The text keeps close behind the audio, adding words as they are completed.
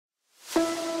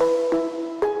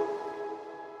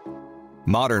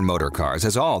Modern Motorcars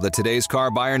has all that today's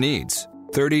car buyer needs.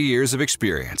 30 years of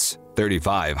experience,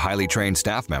 35 highly trained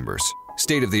staff members,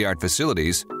 state-of-the-art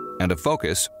facilities, and a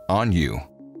focus on you.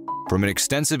 From an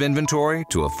extensive inventory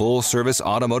to a full-service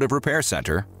automotive repair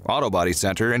center, auto body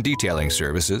center, and detailing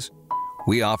services,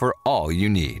 we offer all you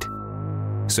need.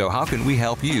 So how can we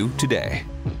help you today?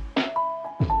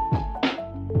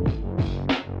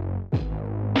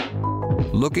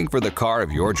 Looking for the car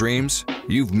of your dreams?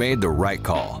 You've made the right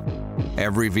call.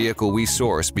 Every vehicle we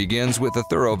source begins with a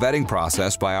thorough vetting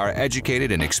process by our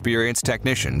educated and experienced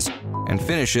technicians and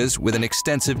finishes with an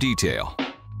extensive detail.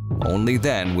 Only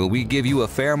then will we give you a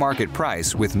fair market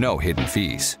price with no hidden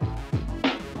fees.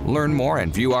 Learn more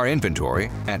and view our inventory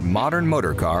at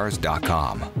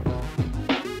modernmotorcars.com.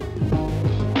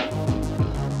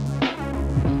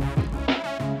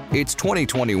 It's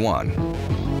 2021.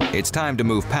 It's time to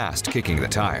move past kicking the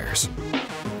tires.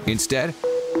 Instead,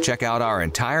 check out our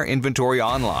entire inventory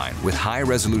online with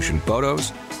high-resolution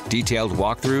photos, detailed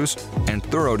walkthroughs, and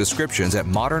thorough descriptions at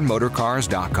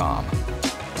modernmotorcars.com.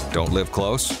 Don't live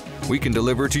close? We can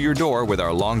deliver to your door with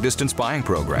our long-distance buying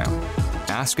program.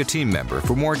 Ask a team member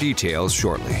for more details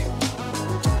shortly.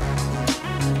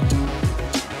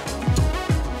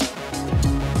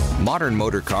 Modern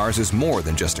Motorcars is more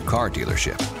than just a car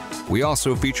dealership. We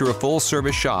also feature a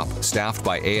full-service shop staffed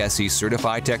by ASE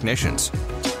certified technicians.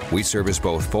 We service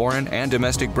both foreign and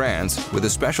domestic brands with a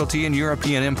specialty in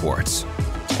European imports.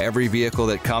 Every vehicle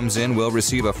that comes in will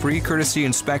receive a free courtesy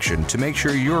inspection to make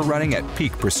sure you're running at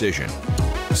peak precision.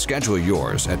 Schedule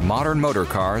yours at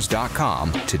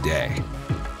modernmotorcars.com today.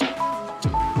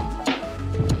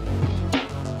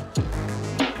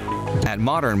 At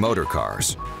Modern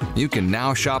Motorcars, you can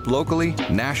now shop locally,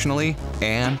 nationally,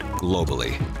 and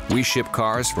globally. We ship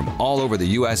cars from all over the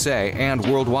USA and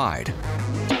worldwide.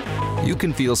 You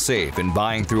can feel safe in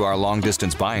buying through our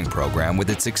long-distance buying program with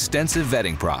its extensive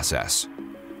vetting process.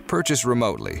 Purchase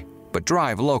remotely, but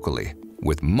drive locally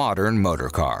with Modern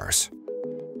Motorcars.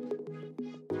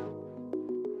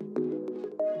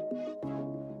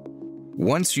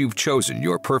 Once you've chosen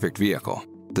your perfect vehicle,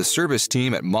 the service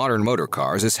team at Modern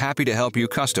Motorcars is happy to help you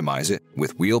customize it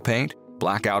with wheel paint,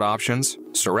 blackout options,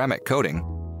 ceramic coating,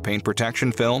 paint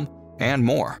protection film, and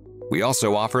more. We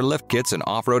also offer lift kits and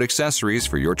off-road accessories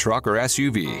for your truck or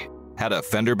SUV. Had a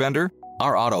fender bender?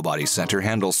 Our Auto Body Center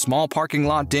handles small parking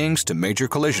lot dings to major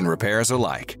collision repairs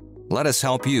alike. Let us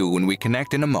help you when we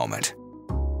connect in a moment.